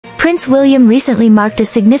Prince William recently marked a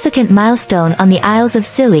significant milestone on the Isles of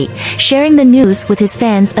Scilly, sharing the news with his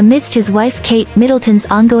fans amidst his wife Kate Middleton's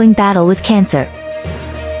ongoing battle with cancer.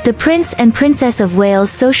 The Prince and Princess of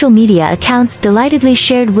Wales' social media accounts delightedly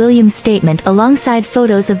shared William's statement alongside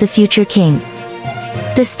photos of the future king.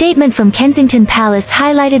 The statement from Kensington Palace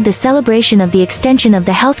highlighted the celebration of the extension of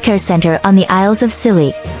the healthcare centre on the Isles of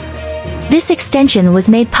Scilly. This extension was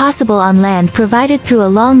made possible on land provided through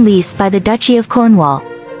a long lease by the Duchy of Cornwall.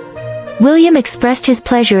 William expressed his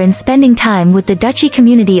pleasure in spending time with the Duchy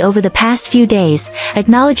community over the past few days,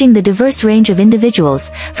 acknowledging the diverse range of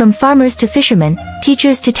individuals, from farmers to fishermen,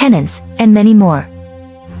 teachers to tenants, and many more.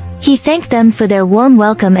 He thanked them for their warm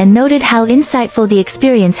welcome and noted how insightful the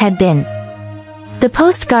experience had been. The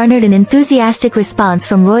post garnered an enthusiastic response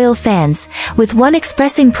from royal fans, with one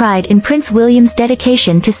expressing pride in Prince William's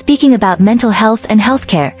dedication to speaking about mental health and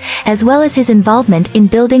healthcare, as well as his involvement in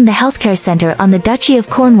building the healthcare centre on the Duchy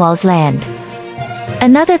of Cornwall's land.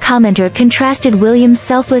 Another commenter contrasted William's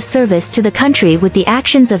selfless service to the country with the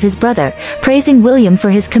actions of his brother, praising William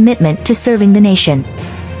for his commitment to serving the nation.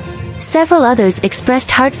 Several others expressed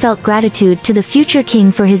heartfelt gratitude to the future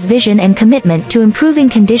king for his vision and commitment to improving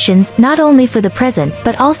conditions not only for the present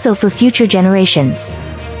but also for future generations.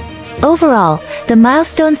 Overall, the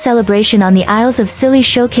milestone celebration on the Isles of Scilly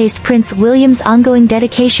showcased Prince William's ongoing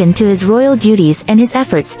dedication to his royal duties and his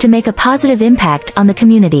efforts to make a positive impact on the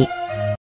community.